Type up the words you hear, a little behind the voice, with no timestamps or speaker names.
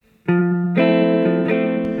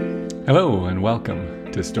Hello and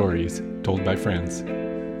welcome to Stories Told by Friends.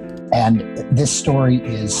 And this story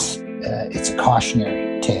is, it's a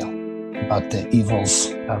cautionary tale about the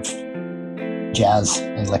evils of jazz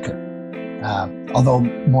and liquor. Although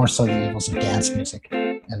more so the evils of dance music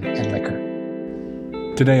and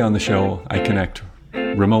liquor. Today on the show, I connect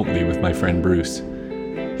remotely with my friend Bruce.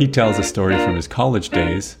 He tells a story from his college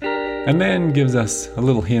days and then gives us a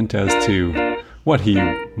little hint as to what he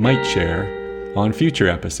might share on future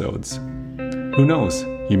episodes. Who knows?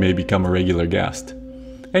 He may become a regular guest.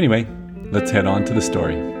 Anyway, let's head on to the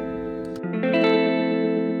story.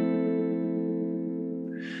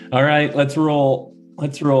 All right, let's roll.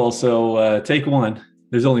 So take one.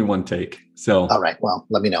 There's only one take. So all right, well,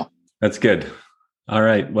 let me know. That's good. All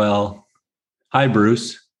right, well, hi,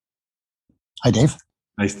 Bruce. Hi, Dave.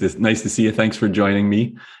 Nice to see you. Thanks for joining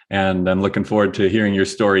me. And I'm looking forward to hearing your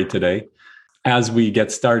story today. As we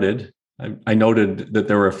get started, I noted that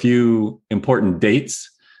there were a few important dates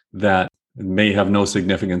that may have no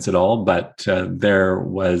significance at all, but there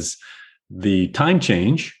was the time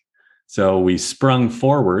change. So we sprung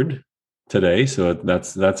forward today. So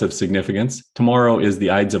that's of significance. Tomorrow is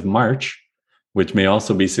the Ides of March, which may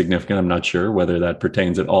also be significant. I'm not sure whether that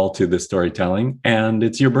pertains at all to the storytelling. And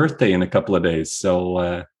it's your birthday in a couple of days.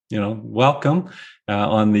 So, welcome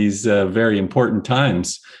on these very important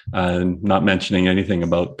times, not mentioning anything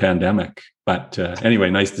about pandemic. But anyway,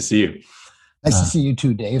 nice to see you. Nice to see you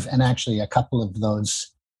too, Dave. And actually, a couple of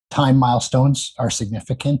those time milestones are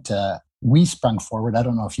significant. We sprung forward. I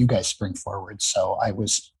don't know if you guys spring forward. So I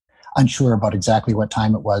was unsure about exactly what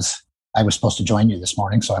time it was. I was supposed to join you this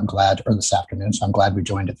morning, so I'm glad, or this afternoon, so I'm glad we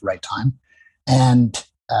joined at the right time. And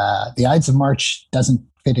the Ides of March doesn't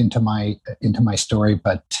fit into my story,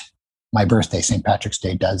 but my birthday, St. Patrick's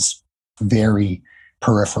Day, does very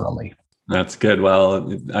peripherally. That's good.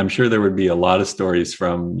 Well, I'm sure there would be a lot of stories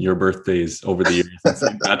from your birthdays over the years.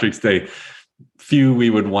 St. Patrick's Day, few we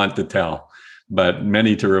would want to tell, but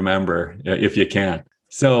many to remember if you can.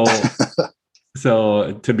 So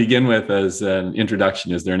to begin with, as an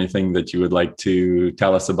introduction, is there anything that you would like to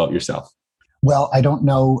tell us about yourself? Well, I don't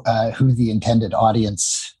know who the intended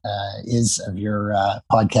audience is of your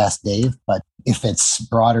podcast, Dave, but if it's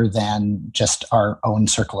broader than just our own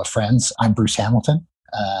circle of friends, I'm Bruce Hamilton.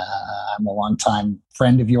 I'm a longtime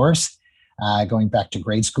friend of yours, going back to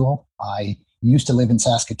grade school. I used to live in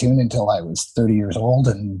Saskatoon until I was 30 years old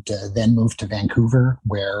and then moved to Vancouver,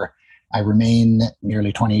 where I remain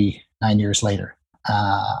nearly 29 years later.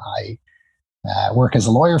 I work as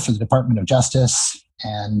a lawyer for the Department of Justice,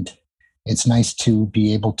 and it's nice to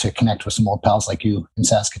be able to connect with some old pals like you in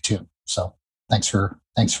Saskatoon. So thanks for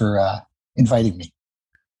inviting me.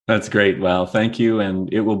 That's great. Well, thank you.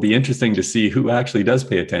 And it will be interesting to see who actually does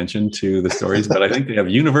pay attention to the stories, but I think they have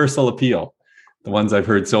universal appeal, the ones I've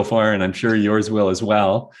heard so far, and I'm sure yours will as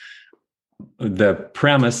well. The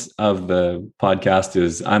premise of the podcast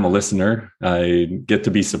is I'm a listener. I get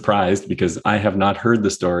to be surprised because I have not heard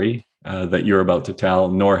the story that you're about to tell,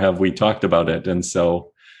 nor have we talked about it. And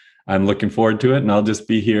so I'm looking forward to it, and I'll just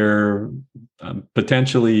be here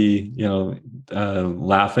potentially,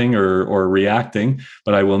 laughing or reacting,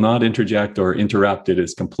 but I will not interject or interrupt. It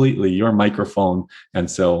is completely your microphone. And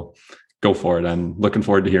so go for it. I'm looking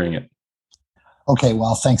forward to hearing it. Okay,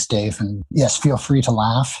 well, thanks, Dave. And yes, feel free to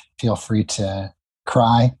laugh. Feel free to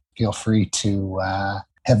cry. Feel free to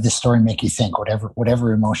have this story make you think,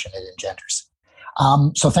 whatever emotion it engenders.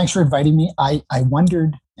 So thanks for inviting me. I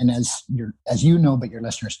wondered, and as you know, but your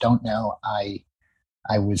listeners don't know,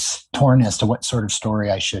 I was torn as to what sort of story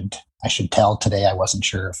I should tell today. I wasn't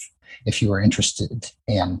sure if you were interested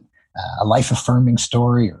in a life-affirming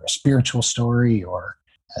story or a spiritual story or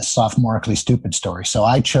a sophomorically stupid story. So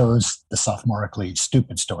I chose the sophomorically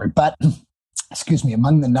stupid story. But, excuse me,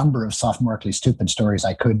 among the number of sophomorically stupid stories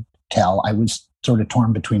I could tell, I was sort of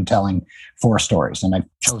torn between telling 4 stories. And I've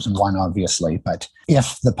chosen one, obviously. But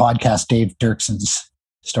if the podcast Dave Dirkson's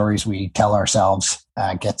Stories We Tell Ourselves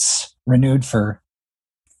gets renewed for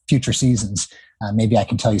future seasons, maybe I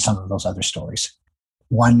can tell you some of those other stories.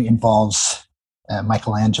 One involves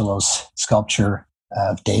Michelangelo's sculpture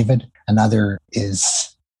of David. Another is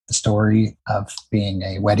the story of being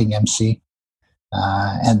a wedding MC.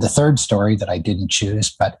 And the third story that I didn't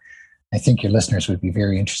choose, but I think your listeners would be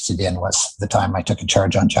very interested in, was the time I took a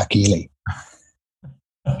charge on Chuck Ely.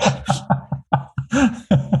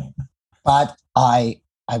 But I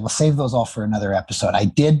will save those all for another episode. I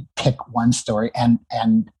did pick one story, and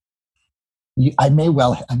I may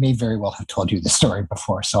very well have told you the story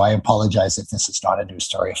before, so I apologize if this is not a new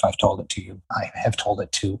story. If I've told it to you, I have told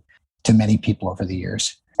it to many people over the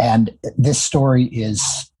years. And this story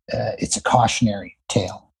is it's a cautionary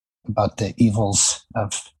tale about the evils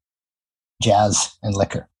of jazz and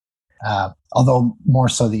liquor, although more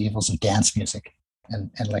so the evils of dance music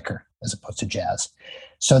and liquor as opposed to jazz.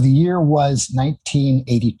 So the year was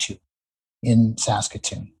 1982 in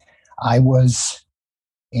Saskatoon. I was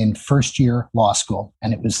in first year law school,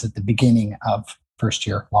 and it was at the beginning of first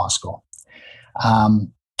year law school.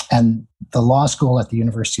 And the law school at the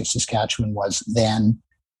University of Saskatchewan was then,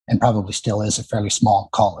 and probably still is, a fairly small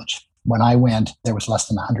college. When I went, there was less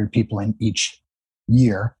than 100 people in each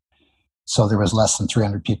year. So there was less than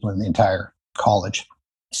 300 people in the entire college.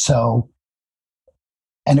 So,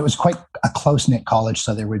 and it was quite a close-knit college,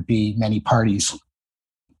 so there would be many parties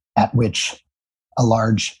at which a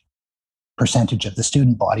large percentage of the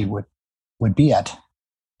student body would be at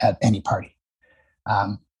any party.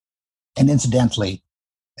 And incidentally,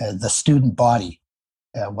 the student body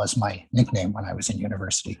was my nickname when I was in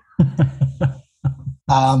university.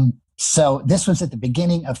 So this was at the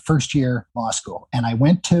beginning of first year law school. And I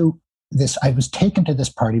went to this, I was taken to this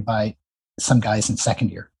party by some guys in second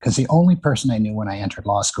year, because the only person I knew when I entered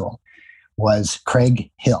law school was Craig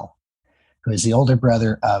Hill, who is the older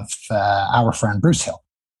brother of our friend Bruce Hill,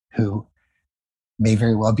 who may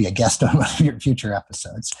very well be a guest on one of your future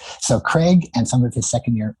episodes. So Craig and some of his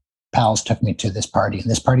second year pals took me to this party, and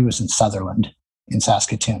this party was in Sutherland in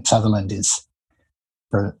Saskatoon. Sutherland is,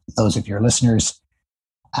 for those of your listeners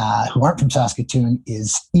who aren't from Saskatoon,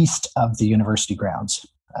 is east of the university grounds.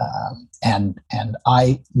 And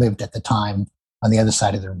I lived at the time on the other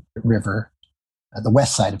side of the river, the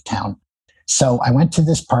west side of town. So I went to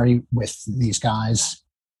this party with these guys,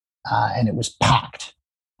 and it was packed.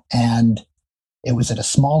 And it was at a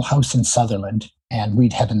small house in Sutherland, and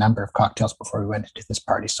we'd had a number of cocktails before we went into this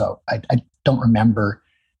party. So I don't remember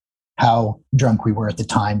how drunk we were at the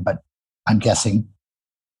time, but I'm guessing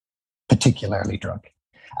particularly drunk.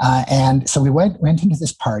 And so we went into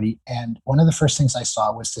this party, and one of the first things I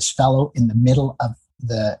saw was this fellow in the middle of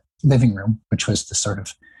the living room, which was the sort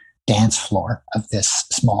of dance floor of this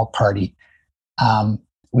small party,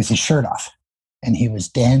 with his shirt off. And he was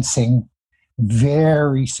dancing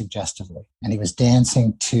very suggestively. And he was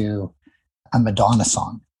dancing to a Madonna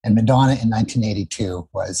song. And Madonna in 1982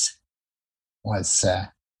 was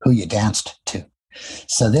Who You Danced To.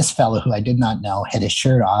 So this fellow, who I did not know, had his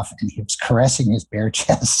shirt off, and he was caressing his bare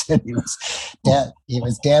chest, and he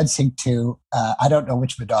was dancing to I don't know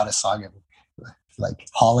which Madonna song it was, like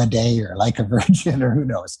Holiday or Like a Virgin or who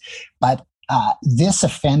knows. But this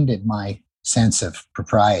offended my sense of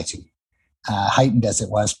propriety, heightened as it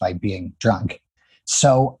was by being drunk.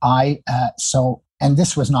 So and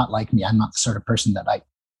this was not like me. I'm not the sort of person that I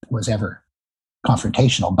was ever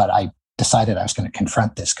confrontational, but I decided I was going to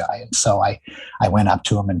confront this guy. And so I went up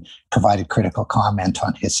to him and provided critical comment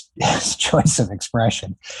on his choice of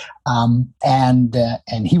expression. And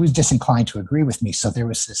he was disinclined to agree with me. So there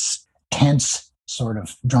was this tense sort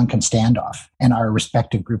of drunken standoff, and our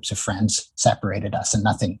respective groups of friends separated us, and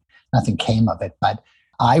nothing came of it. But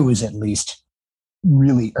I was at least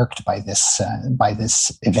really irked by this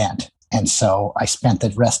event. And so I spent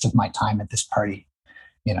the rest of my time at this party,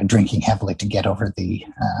 drinking heavily to get over the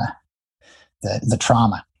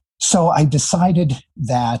trauma. So I decided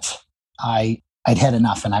that I'd had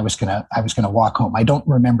enough, and I was gonna walk home. I don't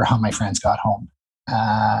remember how my friends got home.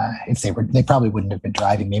 If they probably wouldn't have been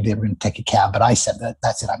driving. Maybe they were going to take a cab. But I said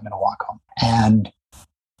that's it. I'm going to walk home. And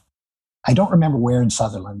I don't remember where in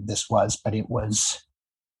Sutherland this was, but it was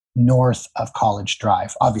north of College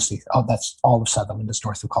Drive. Obviously, that's all of Sutherland is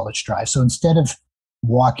north of College Drive. So instead of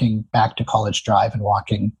walking back to College Drive and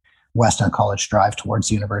walking west on College Drive towards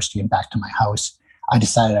the university and back to my house, I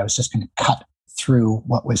decided I was just going to cut through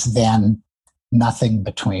what was then nothing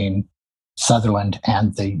between Sutherland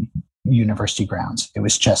and the university grounds. It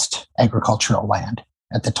was just agricultural land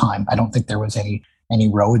at the time. I don't think there was any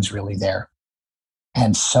roads really there.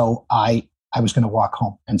 And so I was going to walk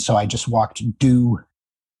home. And so I just walked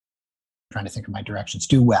trying to think of my directions,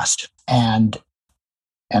 due west. And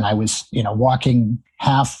I was, walking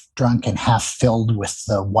half drunk and half filled with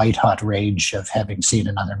the white hot rage of having seen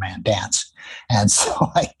another man dance. And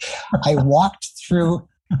so I walked through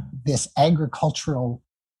this agricultural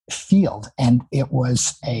field, and it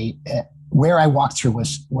was where I walked through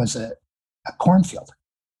was a cornfield.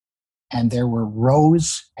 And there were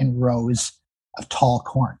rows and rows of tall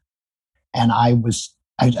corn. And I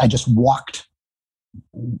just walked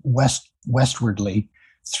westwardly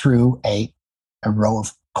through a row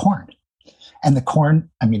of corn. And the corn,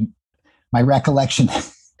 my recollection,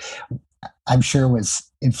 I'm sure was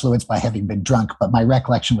influenced by having been drunk, but my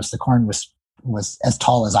recollection was the corn was as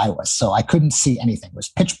tall as I was. So I couldn't see anything. It was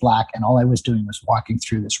pitch black, and all I was doing was walking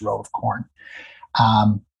through this row of corn.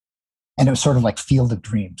 and it was sort of like Field of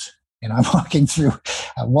Dreams. I'm walking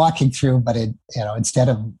through, but instead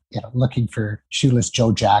of looking for shoeless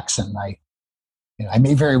Joe Jackson, I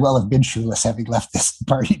may very well have been shoeless, having left this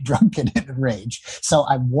party drunk and in a rage. So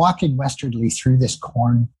I'm walking westwardly through this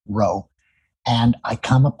corn row, and I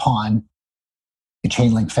come upon a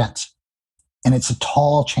chain link fence. And it's a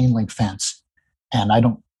tall chain link fence. And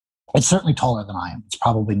it's certainly taller than I am. It's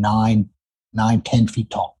probably 10 feet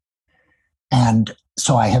tall. And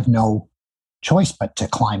so I have no choice but to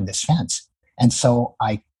climb this fence. And so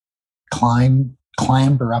I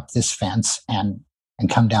clamber up this fence and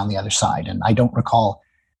come down the other side. And I don't recall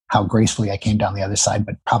how gracefully I came down the other side,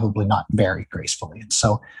 but probably not very gracefully. And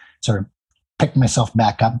so sort of picked myself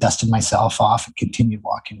back up, dusted myself off, and continued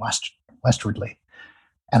walking westwardly.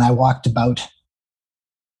 And I walked about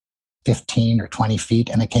 15 or 20 feet,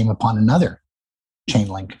 and I came upon another chain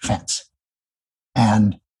link fence.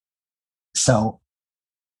 And so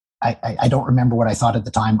I don't remember what I thought at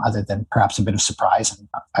the time, other than perhaps a bit of surprise. And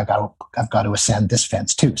I've got to ascend this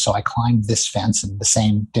fence too. So I climbed this fence in the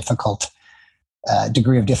same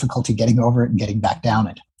degree of difficulty getting over it and getting back down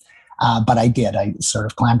it. But I did. I sort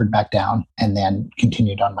of clambered back down and then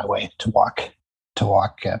continued on my way to walk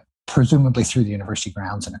presumably through the university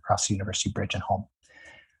grounds and across the university bridge and home.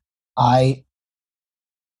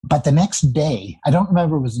 But the next day, I don't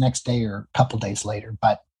remember if it was the next day or a couple of days later,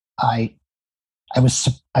 but I was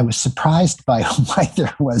surprised by why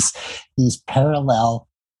there was these parallel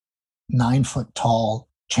 9-foot tall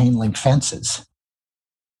chain link fences.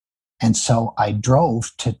 And so I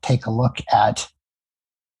drove to take a look at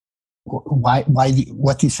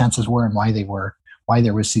what these fences were and why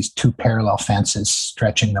there was these two parallel fences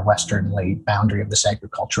stretching the westerly boundary of this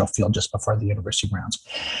agricultural field just before the university grounds.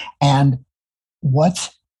 And what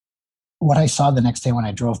I saw the next day when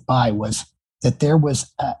I drove by was that there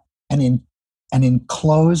was an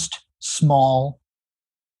enclosed small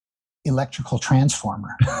electrical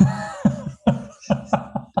transformer.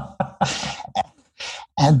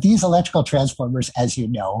 And these electrical transformers, as you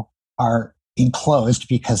know, are enclosed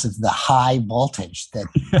because of the high voltage that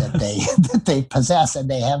they possess, and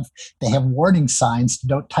they have warning signs: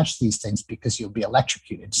 don't touch these things because you'll be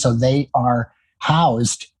electrocuted. So they are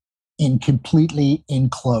housed in completely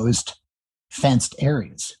enclosed, fenced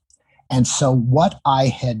areas. And so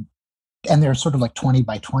and they're sort of like 20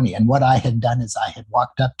 by 20. And what I had done is I had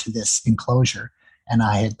walked up to this enclosure and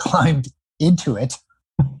I had climbed into it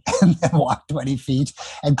and then walked 20 feet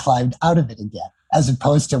and climbed out of it again, as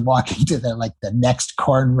opposed to walking to the next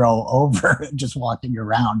corn row over and just walking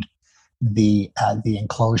around the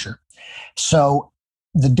enclosure. So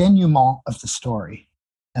the denouement of the story,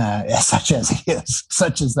 such as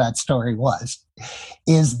that story was,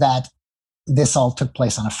 is that this all took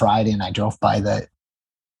place on a Friday, and I drove by the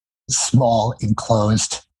small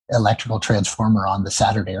enclosed electrical transformer on the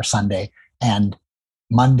Saturday or Sunday, and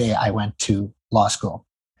Monday I went to law school.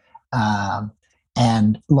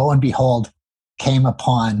 And lo and behold, came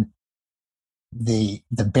upon the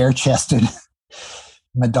bare-chested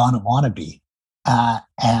Madonna wannabe.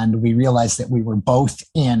 And we realized that we were both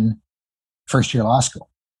in first-year law school.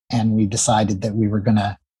 And we decided that we were going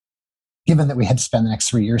to, given that we had to spend the next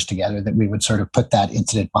 3 years together, that we would sort of put that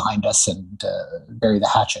incident behind us and bury the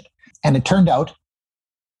hatchet. And it turned out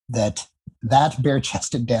that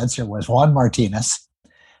bare-chested dancer was Juan Martinez,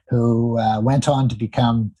 who went on to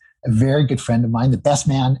become a very good friend of mine, the best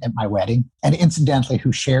man at my wedding, and incidentally,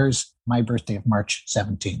 who shares my birthday of March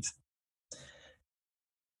 17th.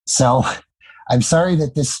 So I'm sorry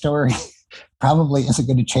that this story probably isn't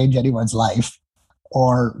going to change anyone's life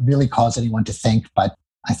or really cause anyone to think, but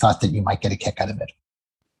I thought that you might get a kick out of it.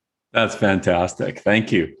 That's fantastic.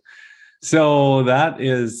 Thank you. So that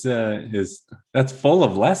that's full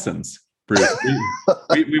of lessons, Bruce.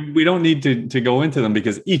 we don't need to go into them,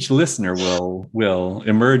 because each listener will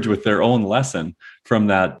emerge with their own lesson from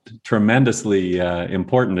that tremendously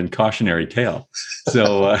important and cautionary tale.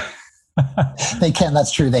 So they can.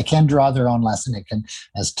 That's true. They can draw their own lesson. It can,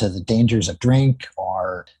 as to the dangers of drink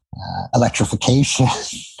or electrification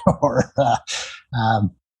or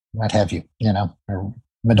what have you. Or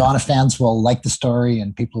Madonna fans will like the story,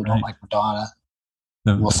 and people who don't like Madonna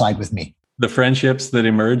will side with me. The friendships that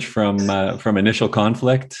emerge from initial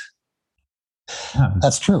conflict. Yeah.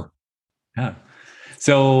 That's true. Yeah.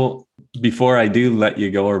 So before I do let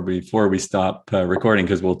you go, or before we stop recording,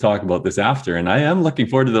 because we'll talk about this after, and I am looking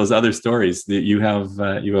forward to those other stories that you have.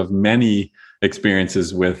 You have many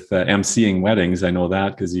experiences with emceeing weddings. I know that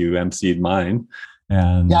because you emceed mine.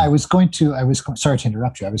 And yeah, sorry to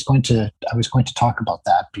interrupt you. I was going to talk about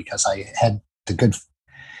that because I had the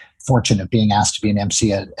fortune of being asked to be an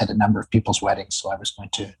MC at a number of people's weddings. So I was going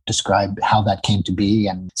to describe how that came to be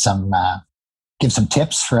and give some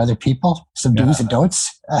tips for other people, some do's and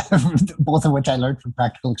don'ts, both of which I learned from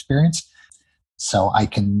practical experience. So I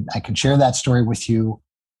can share that story with you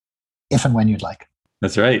if and when you'd like.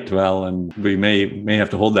 That's right. Well, and we may have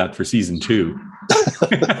to hold that for season 2.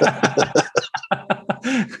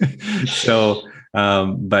 So,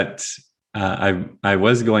 but I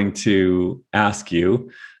was going to ask you,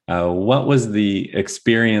 what was the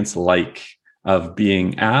experience like of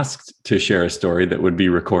being asked to share a story that would be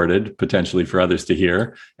recorded potentially for others to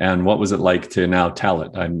hear, and what was it like to now tell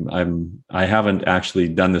it? I haven't actually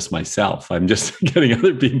done this myself. I'm just getting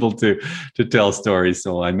other people to tell stories,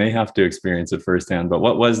 so I may have to experience it firsthand. But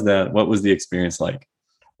what was the experience like?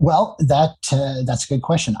 Well, that's a good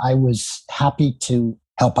question. I was happy to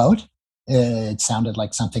help out. It sounded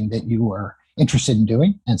like something that you were interested in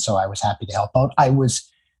doing, and so I was happy to help out. I was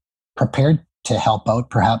prepared to help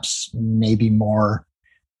out, perhaps maybe more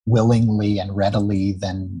willingly and readily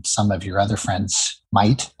than some of your other friends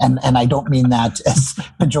might. And I don't mean that as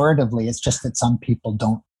pejoratively. It's just that some people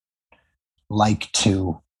don't like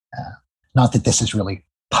to, not that this is really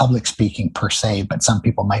public speaking per se, but some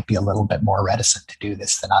people might be a little bit more reticent to do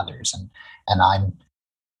this than others. And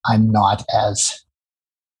I'm not as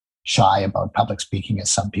shy about public speaking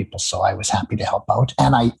as some people. So I was happy to help out.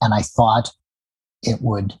 And I thought it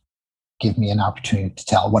would give me an opportunity to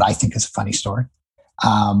tell what I think is a funny story.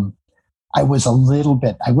 I will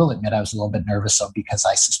admit, I was a little bit nervous though, because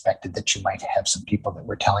I suspected that you might have some people that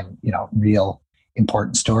were telling, real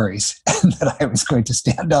important stories, and that I was going to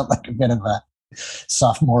stand out like a bit of a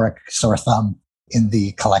sophomoric sore thumb in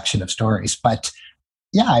the collection of stories. But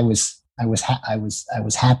yeah, I was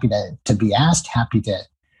happy to be asked, happy to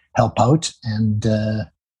help out, and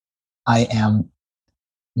I am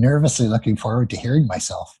nervously looking forward to hearing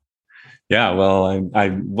myself. Yeah, well, I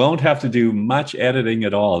won't have to do much editing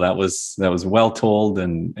at all. That was well told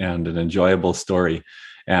and an enjoyable story.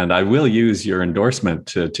 And I will use your endorsement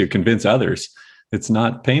to convince others. It's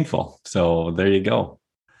not painful. So there you go.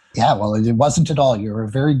 Yeah, well, it wasn't at all. You're a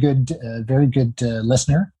very good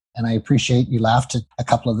listener. And I appreciate you laughed at a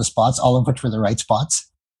couple of the spots, all of which were the right spots.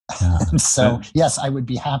 Yeah. So yes, I would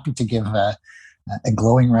be happy to give a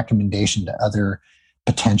glowing recommendation to other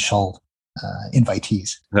potential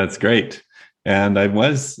invitees. That's great. And I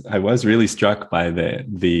was really struck by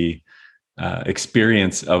the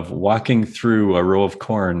experience of walking through a row of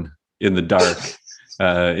corn in the dark,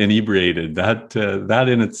 inebriated. That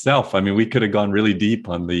in itself, I mean, we could have gone really deep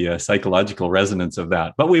on the psychological resonance of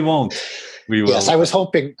that, but we won't. We will. Yes, I was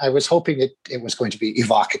hoping it was going to be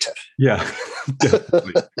evocative. Yeah,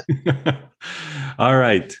 definitely. All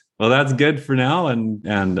right. Well, that's good for now.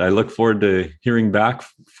 And I look forward to hearing back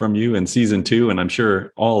from you in season 2. And I'm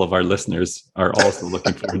sure all of our listeners are also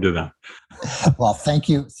looking forward to that. Well, thank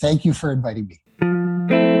you. Thank you for inviting me.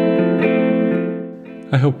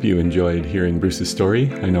 I hope you enjoyed hearing Bruce's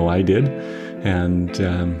story. I know I did. And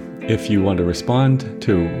if you want to respond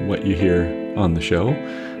to what you hear on the show,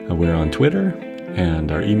 we're on Twitter,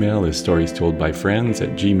 and our email is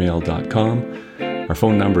storiesttoldbyfriends@gmail.com. Our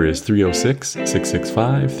phone number is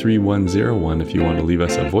 306-665-3101 if you want to leave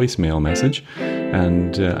us a voicemail message.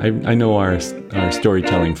 And I know our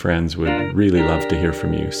storytelling friends would really love to hear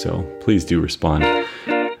from you, so please do respond.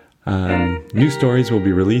 New stories will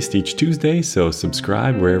be released each Tuesday, so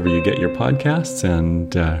subscribe wherever you get your podcasts,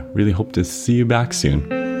 and really hope to see you back soon.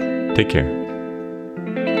 Take care.